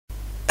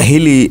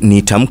Hili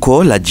ni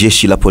tamko la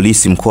jeshi la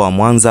polisi mkoa wa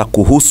Mwanza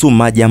kuhusu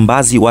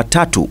majambazi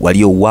watatu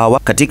waliouawa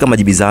katika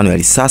majibizano ya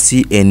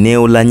risasi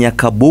eneo la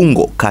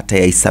Nyakabungo, kata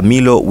ya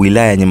Isamilo,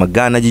 wilaya ya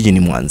Nyamagana, jijini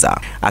Mwanza.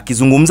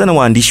 Akizungumza na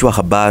waandishi wa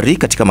habari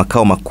katika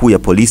makao makuu ya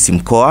polisi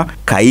mkoa,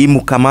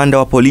 kaimu kamanda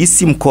wa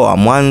polisi mkoa wa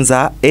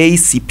Mwanza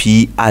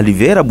ACP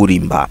Advera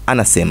Bulimba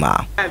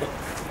anasema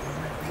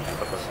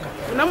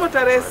mnamo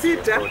tarehe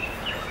 6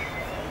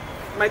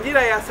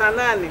 majira ya saa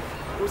 8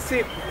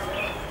 usiku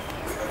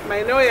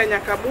maeneo ya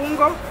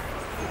Nyakabungo,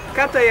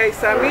 kata ya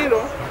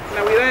Isamilo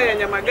na wilaya ya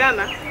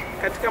Nyamagana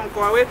katika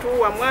mkoa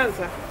wetu wa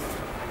Mwanza,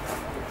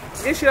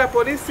 jeshi la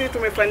polisi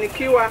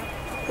tumefanikiwa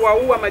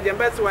kuwaua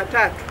majambazi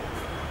watatu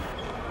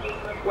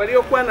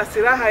waliokuwa na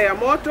silaha ya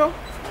moto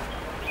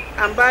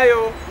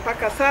ambayo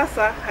mpaka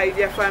sasa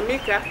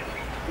haijafahamika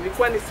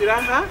ilikuwa ni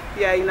silaha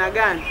ya aina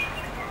gani.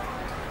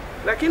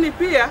 Lakini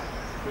pia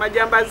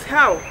majambazi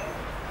hao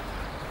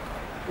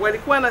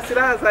walikuwa na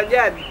silaha za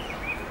jadi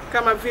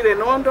kama vile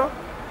nondo,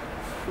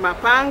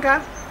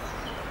 mapanga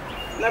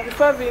na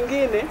vifaa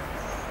vingine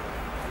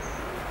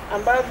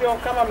ambavyo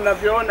kama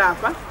mnavyoona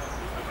hapa.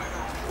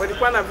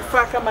 Walikuwa na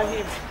vifaa kama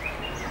hivi.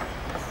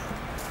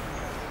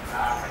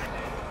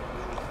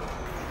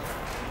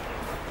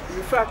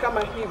 Vifaa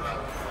kama hivi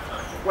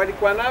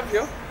walikuwa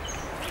navyo.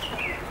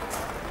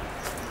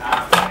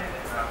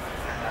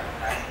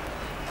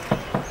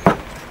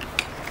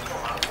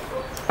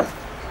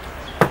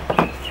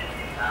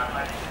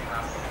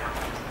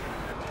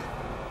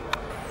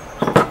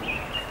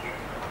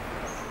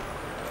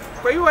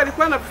 Kwa hiyo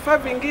walikuwa na vifaa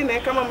vingine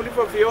kama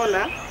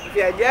mlivyoviona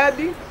vya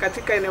jadi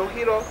katika eneo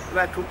hilo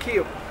la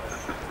tukio.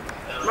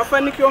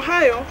 Mafanikio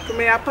hayo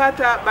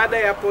tumeyapata baada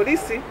ya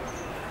polisi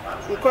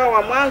mkoa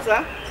wa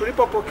Mwanza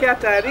tulipopokea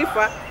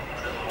taarifa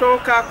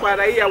toka kwa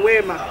raia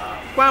wema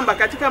kwamba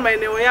katika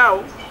maeneo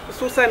yao,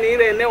 hususan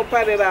ile eneo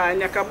pale la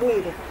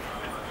Nyakabungo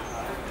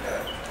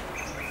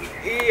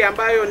hii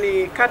ambayo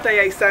ni kata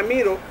ya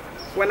Isamilo,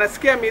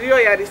 wanasikia milio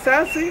ya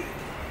risasi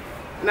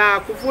na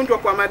kuvunjwa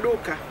kwa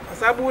maduka, kwa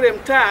sababu ule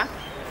mtaa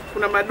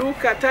kuna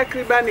maduka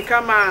takribani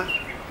kama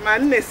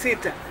 4-6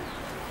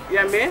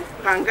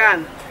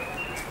 yamepangana.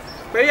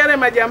 Kwa hiyo yale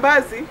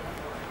majambazi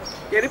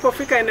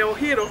yalipofika eneo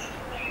hilo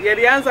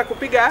yalianza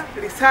kupiga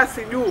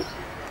risasi juu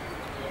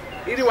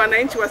ili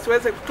wananchi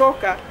wasiweze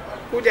kutoka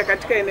kuja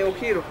katika eneo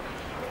hilo,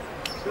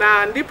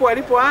 na ndipo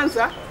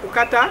walipoanza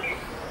kukata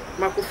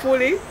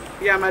makufuli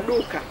ya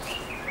maduka.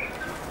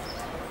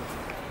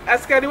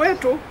 Askari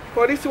wetu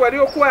polisi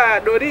waliokuwa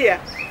doria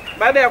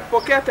baada ya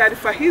kupokea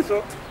taarifa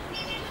hizo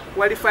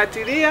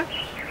walifuatilia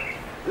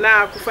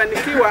na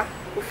kufanikiwa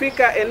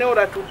kufika eneo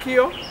la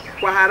tukio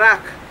kwa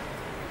haraka.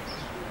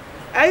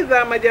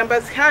 Aidha,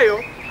 majambazi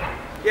hayo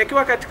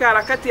yakiwa katika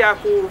harakati ya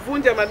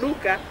kuvunja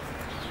maduka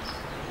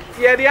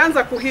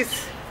yalianza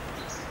kuhisi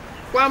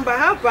kwamba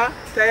hapa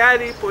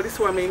tayari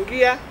polisi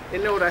wameingia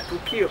eneo la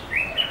tukio.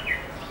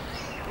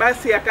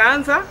 Basi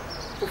yakaanza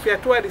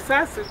kufyatua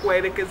risasi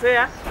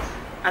kuwaelekezea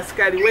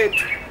askari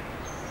wetu.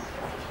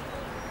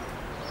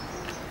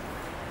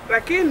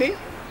 Lakini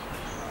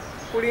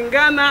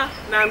kulingana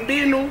na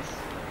mbinu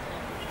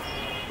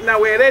na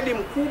weledi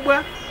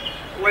mkubwa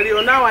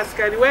walionao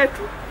askari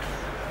wetu,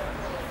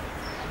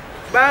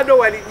 bado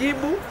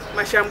walijibu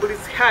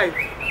mashambulizi hayo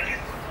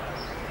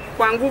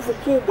kwa nguvu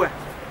kubwa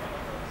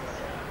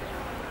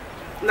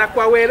na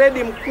kwa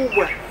weledi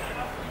mkubwa,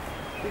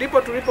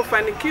 ndipo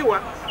tulipofanikiwa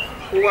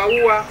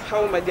kuwaua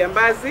hao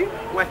majambazi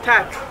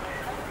watatu.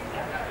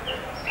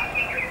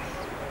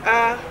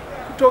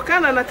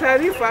 Kutokana na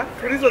taarifa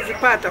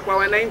tulizozipata kwa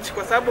wananchi,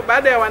 kwa sababu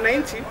baada ya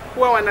wananchi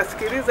kuwa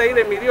wanasikiliza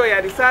ile milio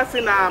ya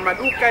risasi na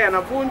maduka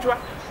yanavunjwa,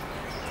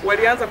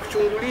 walianza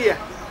kuchungulia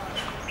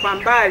kwa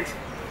mbali,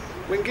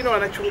 wengine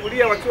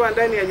wanachungulia wakiwa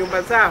ndani ya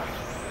nyumba zao.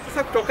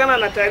 Sasa kutokana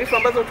na taarifa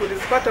ambazo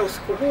tulizipata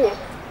usiku huo,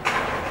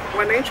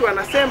 wananchi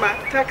wanasema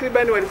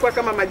takribani walikuwa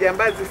kama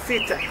majambazi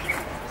 6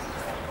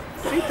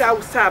 au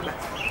 7,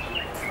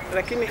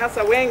 lakini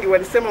hasa wengi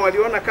walisema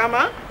waliona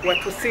kama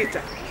watu 6.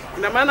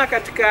 Ina maana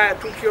katika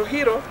tukio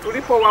hilo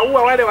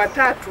tulipowaua wale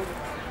watatu,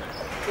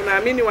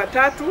 tunaamini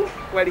watatu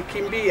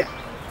walikimbia,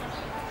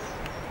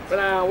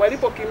 na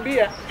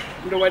walipokimbia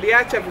ndio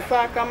waliacha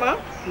vifaa kama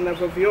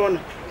mnavyoviona.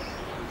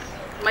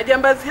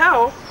 Majambazi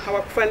hao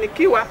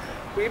hawakufanikiwa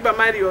kuiba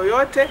mali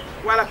yoyote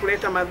wala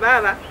kuleta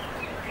madhara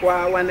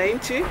kwa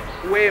wananchi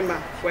wema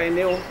wa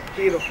eneo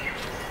hilo.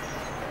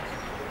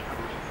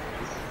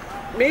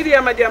 Miili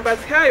ya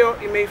majambazi hayo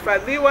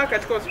imehifadhiwa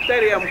katika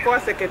hospitali ya mkoa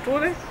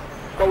Seketure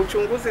kwa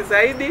uchunguzi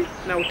zaidi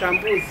na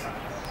utambuzi.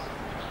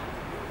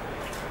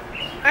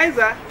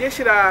 Aidha,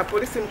 jeshi la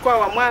polisi mkoa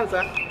wa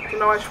Mwanza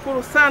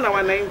tunawashukuru sana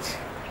wananchi,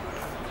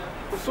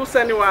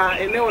 hususan wa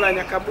eneo la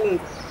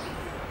Nyakabungo,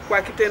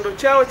 kwa kitendo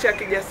chao cha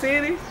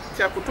kijasiri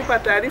cha kutupa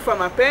taarifa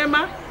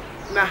mapema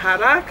na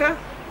haraka,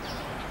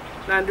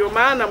 na ndio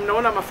maana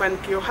mnaona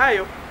mafanikio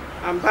hayo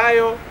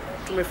ambayo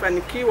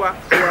tumefanikiwa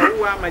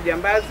kuwaua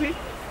majambazi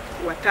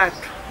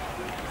watatu.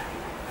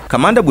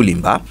 Kamanda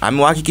Bulimba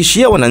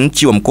amewahakikishia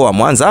wananchi wa mkoa wa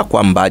Mwanza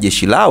kwamba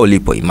jeshi lao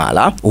lipo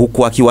imara,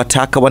 huku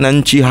akiwataka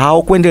wananchi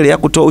hao kuendelea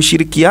kutoa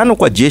ushirikiano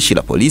kwa jeshi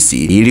la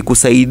polisi ili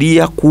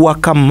kusaidia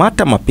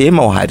kuwakamata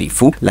mapema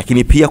waharifu,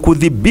 lakini pia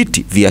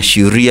kudhibiti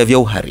viashiria vya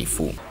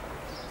uharifu.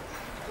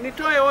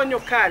 Nitoe onyo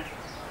kali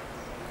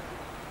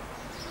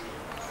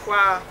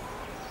kwa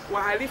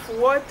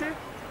wahalifu wote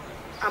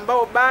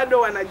ambao bado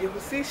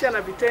wanajihusisha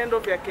na vitendo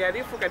vya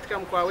kihalifu katika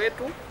mkoa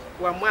wetu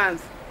wa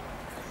Mwanza,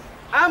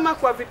 ama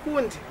kwa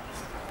vikundi.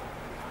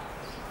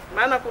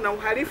 Maana kuna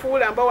uhalifu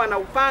ule ambao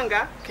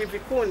wanaupanga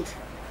kivikundi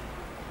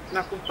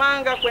na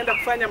kupanga kwenda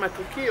kufanya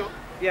matukio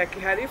ya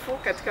kihalifu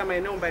katika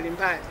maeneo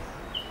mbalimbali.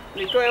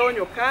 Nitoe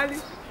onyo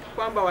kali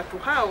kwamba watu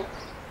hao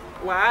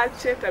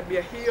waache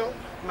tabia hiyo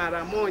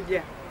mara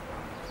moja,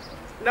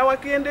 na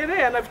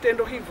wakiendelea na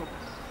vitendo hivyo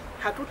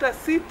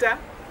hatutasita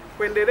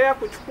kuendelea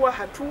kuchukua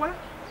hatua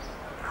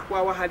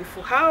kwa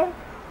wahalifu hao,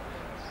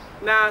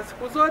 na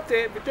siku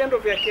zote vitendo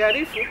vya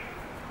kihalifu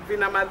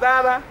vina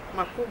madhara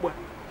makubwa.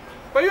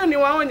 Kwa hiyo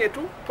niwaonye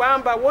tu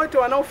kwamba wote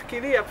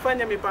wanaofikiria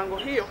kufanya mipango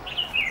hiyo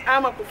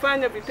ama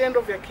kufanya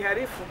vitendo vya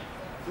kihalifu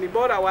ni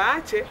bora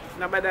waache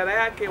na badala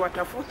yake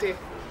watafute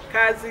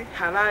kazi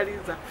halali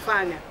za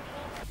kufanya.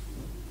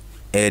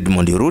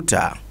 Edmond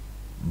Ruta,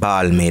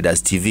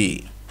 Balmedas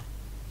TV.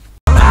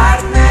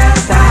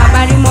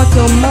 Habari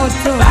moto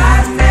moto.